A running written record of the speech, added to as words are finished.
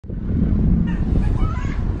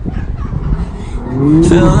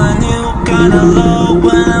Feeling you kinda low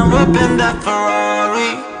when I'm whipping that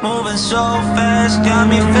Ferrari. Moving so fast, got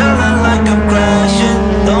me feeling like I'm crashing.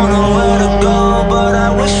 Don't know where to go, but I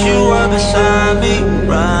wish you were beside me,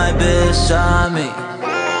 right beside me.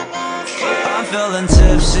 I'm feeling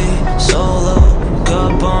tipsy, solo,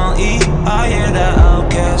 cup on E. I hear that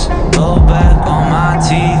outcast, go back on my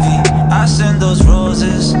TV. I sent those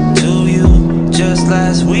roses to you just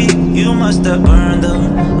last week. You must have burned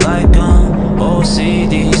them like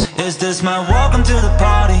OCDs. Is this my welcome to the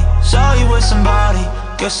party? Saw you with somebody.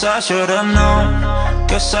 Guess I should've known.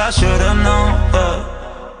 Guess I should've known.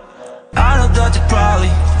 I know that you're probably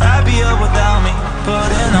happier without me.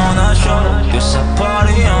 Putting on a show. Guess I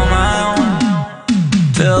party on my own.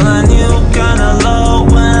 Feeling you kinda low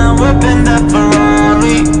when I'm whipping that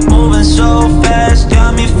Ferrari. Moving so fast,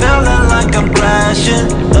 got me feeling like I'm crashing.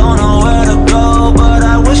 Don't know where to go, but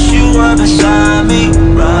I wish you were beside me,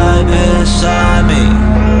 right beside me.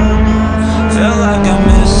 Feel like I'm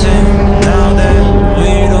missing now that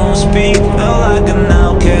we don't speak. Feel like an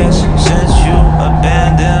outcast since you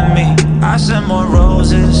abandoned me. I sent more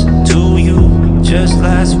roses to you just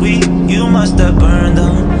last week. You must have burned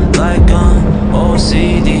them like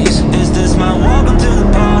OCDs. Is this my welcome to the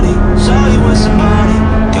party? Saw you with somebody.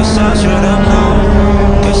 Guess I should've known.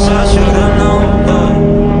 Guess I should've